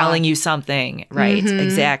butterfly is telling you something. Right. Mm-hmm.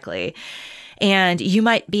 Exactly. And you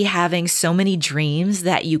might be having so many dreams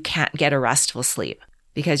that you can't get a restful sleep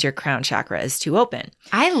because your crown chakra is too open.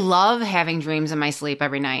 I love having dreams in my sleep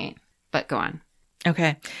every night, but go on.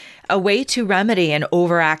 Okay. A way to remedy an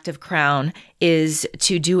overactive crown is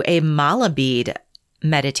to do a mala bead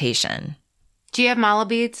meditation. Do you have mala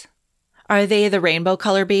beads? Are they the rainbow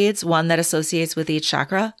color beads, one that associates with each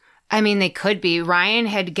chakra? I mean, they could be. Ryan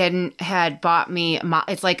had bought me.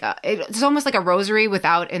 It's almost like a rosary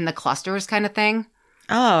without in the clusters kind of thing.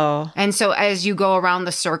 Oh. And so as you go around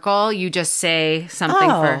the circle, you just say something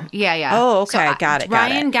for. Yeah. Oh, okay. So Got it.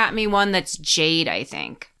 Ryan got me one that's jade, I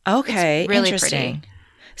think. Okay. It's really interesting. Pretty.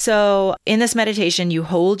 So in this meditation, you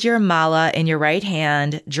hold your mala in your right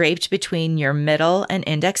hand, draped between your middle and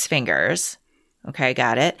index fingers. Okay,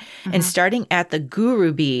 got it. Mm-hmm. And starting at the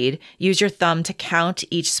guru bead, use your thumb to count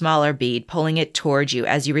each smaller bead, pulling it towards you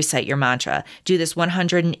as you recite your mantra. Do this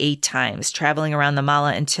 108 times, traveling around the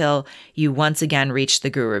mala until you once again reach the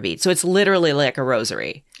guru bead. So it's literally like a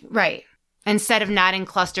rosary. Right. Instead of not in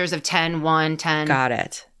clusters of 10, 1, 10. Got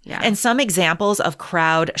it. Yeah. And some examples of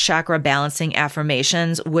crowd chakra balancing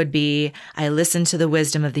affirmations would be, I listen to the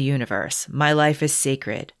wisdom of the universe. My life is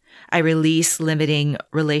sacred. I release limiting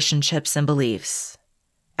relationships and beliefs.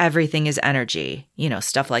 Everything is energy,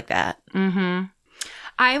 stuff like that. Mm-hmm.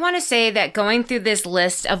 I want to say that going through this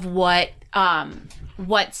list of what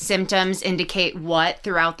symptoms indicate what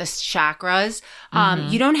throughout the chakras,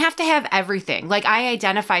 you don't have to have everything. Like I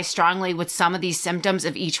identify strongly with some of these symptoms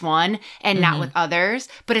of each one and not with others,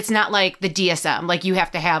 but it's not like the DSM. Like you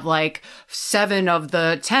have to have like 7 of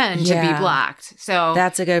the 10 to be blocked. So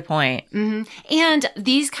that's a good point. Mm-hmm. And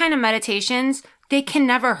these kind of meditations, they can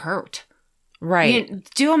never hurt. Right.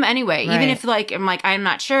 Do them anyway. Right. Even if I'm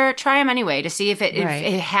not sure, try them anyway to see if it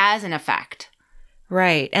has an effect.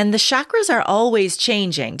 Right. And the chakras are always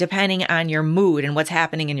changing depending on your mood and what's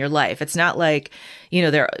happening in your life. It's not like,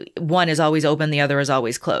 one is always open, the other is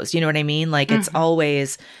always closed. You know what I mean? Like it's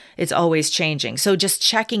always changing. So just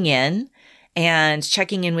checking in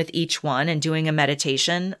with each one and doing a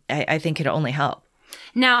meditation, I think could only help.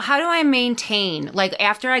 Now, how do I maintain, like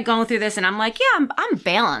after I go through this and I'm like, yeah, I'm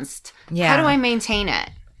balanced. Yeah. How do I maintain it?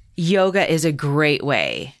 Yoga is a great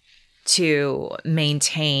way to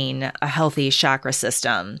maintain a healthy chakra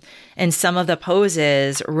system. And some of the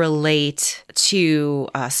poses relate to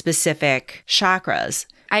specific chakras.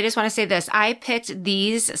 I just want to say this. I picked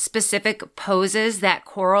these specific poses that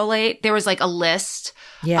correlate. There was like a list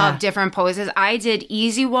of different poses. I did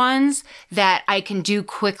easy ones that I can do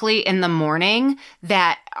quickly in the morning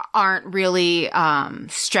that aren't really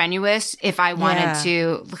strenuous if I wanted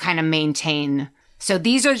to kind of maintain. So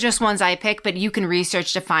these are just ones I picked, but you can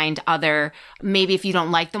research to find other, maybe if you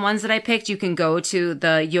don't like the ones that I picked, you can go to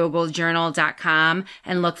the yogajournal.com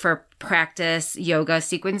and look for practice yoga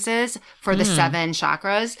sequences for the 7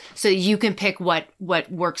 chakras. So you can pick what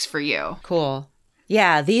works for you. Cool.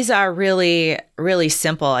 Yeah, these are really, really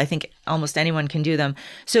simple. I think almost anyone can do them.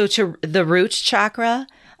 So to the root chakra,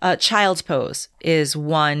 child's pose is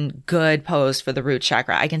one good pose for the root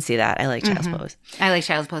chakra. I can see that. I like child's pose. I like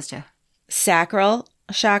child's pose too. Sacral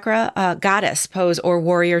chakra, goddess pose or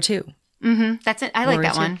warrior 2. Mm-hmm. That's it. I like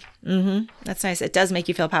that one. Mm-hmm. That's nice. It does make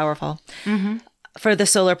you feel powerful. Mm-hmm. For the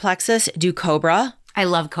solar plexus, do cobra. I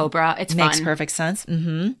love cobra. It's fun. Makes perfect sense.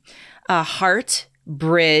 Mm-hmm. Heart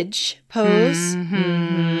bridge pose.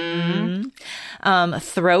 Mm-hmm.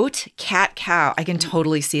 Throat cat cow. I can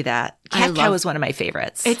totally see that. Cat cow is one of my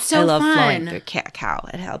favorites. It's so fun. I love flowing through cat cow.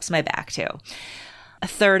 It helps my back too.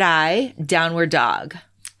 Third eye downward dog.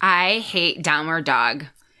 I hate downward dog.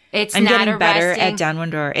 I'm getting better at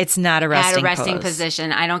downward dog. It's not a resting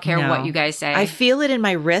position. I don't care what you guys say. I feel it in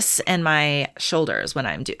my wrists and my shoulders when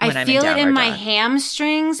I'm I feel it in my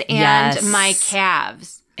hamstrings and my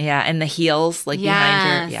calves. Yeah, and the heels, like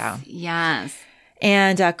behind your, Yes.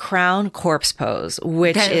 And crown corpse pose,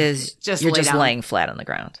 which is you're just laying flat on the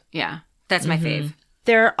ground. Yeah, that's my fave.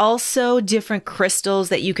 There are also different crystals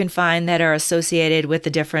that you can find that are associated with the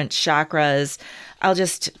different chakras. I'll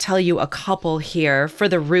just tell you a couple here. For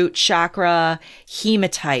the root chakra,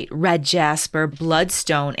 hematite, red jasper,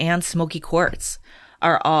 bloodstone, and smoky quartz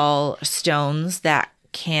are all stones that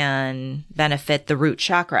can benefit the root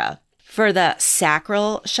chakra. For the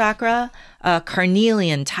sacral chakra,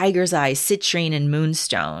 carnelian, tiger's eye, citrine, and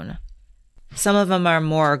moonstone. Some of them are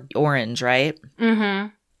more orange, right? Mm-hmm.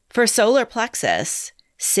 For solar plexus,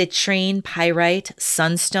 citrine, pyrite,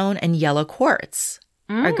 sunstone, and yellow quartz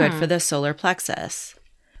are good for the solar plexus.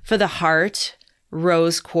 For the heart,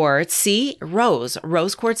 rose quartz. See, rose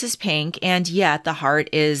quartz is pink, and yet the heart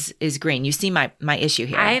is green. You see my issue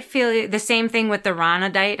here. I feel the same thing with the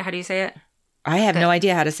ranadite. How do you say it? I have no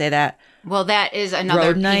idea how to say that. Well, that is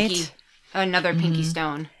another Rhodonite. pinky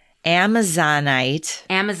stone. Amazonite.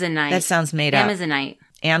 That sounds made up. Amazonite,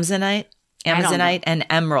 and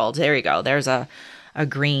emerald. There you go. There's a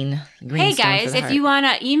green Hey stone guys, if you want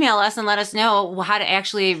to email us and let us know how to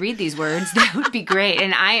actually read these words, that would be great.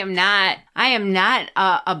 And I am not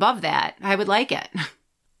above that. I would like it.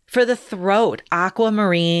 For the throat,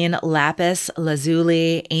 aquamarine, lapis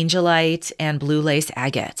lazuli, angelite, and blue lace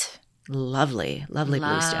agate. Lovely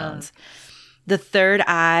blue stones. The third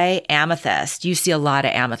eye, amethyst. You see a lot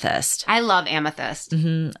of amethyst. I love amethyst.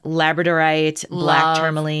 Labradorite, black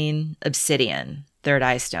tourmaline, obsidian. Third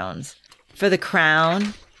eye stones. For the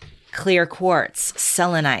crown, clear quartz,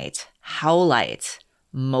 selenite, howlite,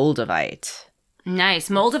 moldavite. Nice.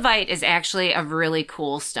 Moldavite is actually a really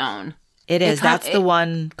cool stone. It is. That's the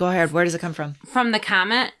one. Go ahead. Where does it come from? From the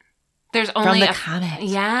comet. There's only comet.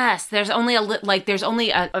 Yes. There's only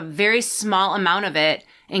a very small amount of it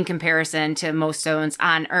in comparison to most stones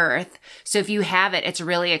on Earth. So if you have it, it's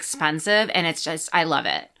really expensive, and it's just, I love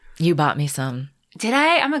it. You bought me some. Did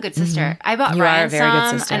I? I'm a good sister. I bought Ryan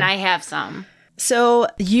some, and I have some. So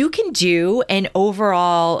you can do an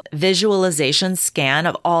overall visualization scan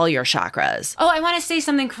of all your chakras. Oh, I want to say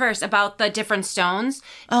something first about the different stones.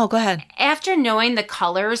 Oh, go ahead. After knowing the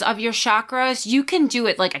colors of your chakras, you can do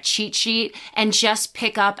it like a cheat sheet and just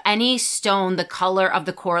pick up any stone, the color of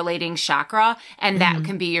the correlating chakra, and that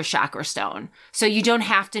can be your chakra stone. So you don't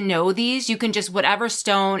have to know these. You can just, whatever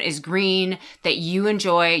stone is green that you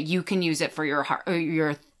enjoy, you can use it for your heart,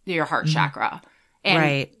 your heart chakra. And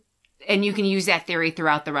right. And you can use that theory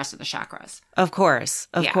throughout the rest of the chakras. Of course.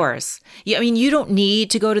 Yeah, I mean, you don't need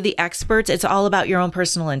to go to the experts. It's all about your own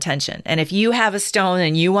personal intention. And if you have a stone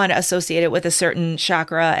and you want to associate it with a certain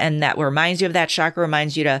chakra, and that reminds you of that chakra,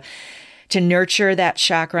 reminds you to nurture that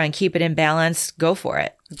chakra and keep it in balance, go for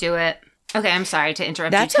it. Do it. Okay, I'm sorry to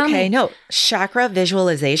interrupt you. That's okay. No, chakra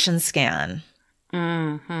visualization scan.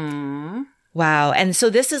 Mm-hmm. Wow. And so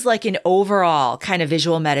this is like an overall kind of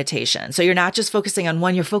visual meditation. So you're not just focusing on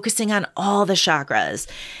one, you're focusing on all the chakras.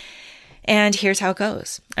 And here's how it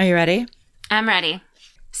goes. Are you ready? I'm ready.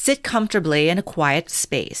 Sit comfortably in a quiet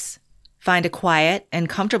space. Find a quiet and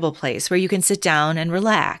comfortable place where you can sit down and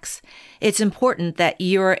relax. It's important that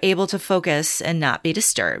you're able to focus and not be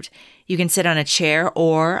disturbed. You can sit on a chair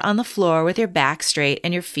or on the floor with your back straight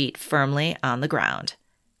and your feet firmly on the ground.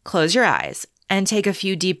 Close your eyes and take a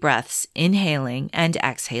few deep breaths, inhaling and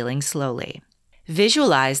exhaling slowly.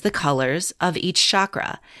 Visualize the colors of each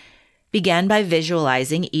chakra. Begin by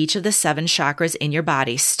visualizing each of the 7 chakras in your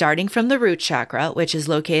body, starting from the root chakra, which is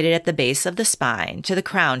located at the base of the spine, to the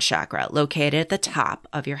crown chakra, located at the top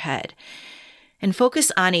of your head. And focus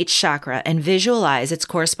on each chakra and visualize its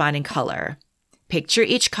corresponding color. Picture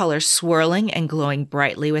each color swirling and glowing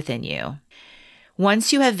brightly within you.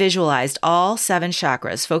 Once you have visualized all 7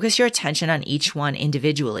 chakras, focus your attention on each one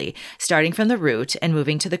individually, starting from the root and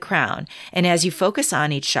moving to the crown. And as you focus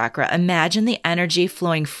on each chakra, imagine the energy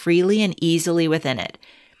flowing freely and easily within it.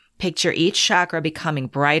 Picture each chakra becoming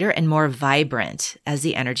brighter and more vibrant as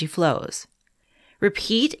the energy flows.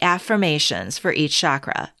 Repeat affirmations for each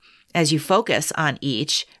chakra. As you focus on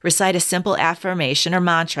each, recite a simple affirmation or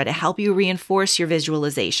mantra to help you reinforce your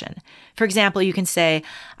visualization. For example, you can say,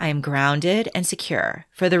 I am grounded and secure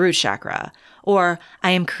for the root chakra, or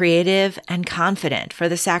I am creative and confident for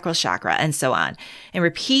the sacral chakra, and so on. And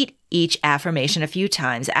repeat each affirmation a few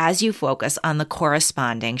times as you focus on the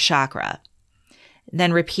corresponding chakra.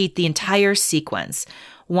 Then repeat the entire sequence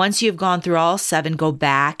Once you've gone through all 7, go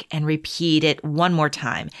back and repeat it one more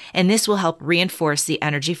time. And this will help reinforce the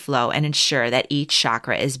energy flow and ensure that each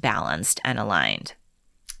chakra is balanced and aligned.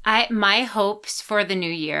 My hopes for the new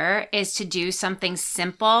year is to do something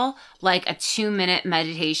simple, like a 2-minute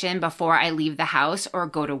meditation before I leave the house or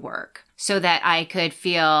go to work, so that I could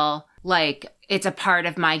feel like it's a part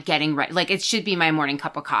of my getting ready. Like it should be my morning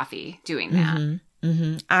cup of coffee doing that. Mm-hmm.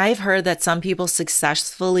 Mm-hmm. I've heard that some people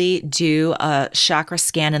successfully do a chakra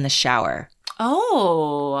scan in the shower.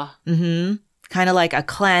 Oh. Mm-hmm. Kind of like a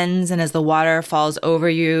cleanse. And as the water falls over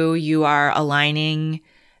you, you are aligning,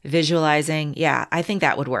 visualizing. Yeah, I think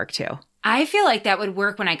that would work too. I feel like that would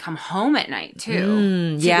work when I come home at night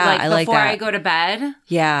too. Yeah, I like that. Before I go to bed.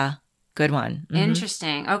 Yeah, good one. Mm-hmm.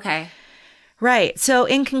 Interesting. Okay. Right. So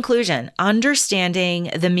in conclusion,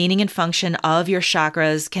 understanding the meaning and function of your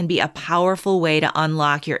chakras can be a powerful way to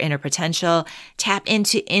unlock your inner potential, tap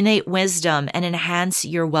into innate wisdom, and enhance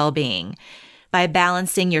your well-being. By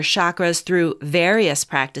balancing your chakras through various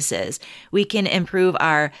practices, we can improve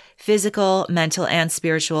our physical, mental, and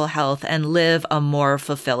spiritual health and live a more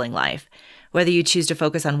fulfilling life. Whether you choose to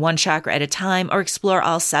focus on one chakra at a time or explore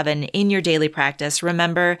all 7 in your daily practice,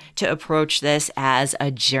 remember to approach this as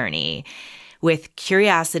a journey with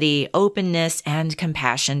curiosity, openness, and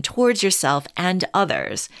compassion towards yourself and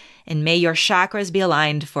others. And may your chakras be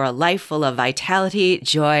aligned for a life full of vitality,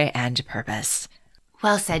 joy, and purpose.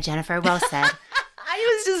 Well said, Jennifer. Well said.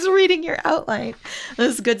 I was just reading your outline.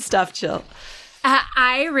 This is good stuff, Jill.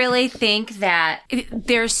 I really think that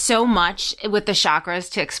there's so much with the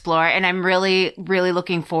chakras to explore, and I'm really, really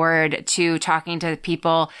looking forward to talking to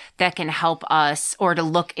people that can help us, or to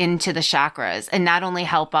look into the chakras and not only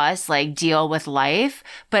help us like deal with life,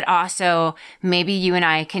 but also maybe you and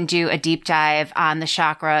I can do a deep dive on the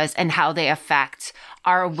chakras and how they affect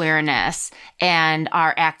our awareness and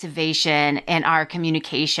our activation and our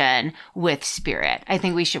communication with spirit. I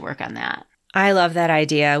think we should work on that. I love that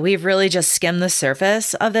idea. We've really just skimmed the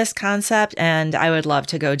surface of this concept, and I would love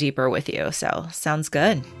to go deeper with you. So, sounds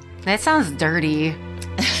good. That sounds dirty.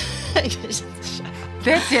 That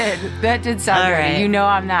did sound dirty. Right. You know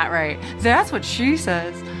I'm not right. That's what she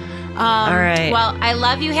says. All right. Well, I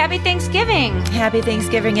love you. Happy Thanksgiving. Happy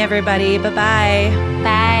Thanksgiving, everybody. Bye-bye.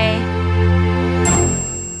 Bye.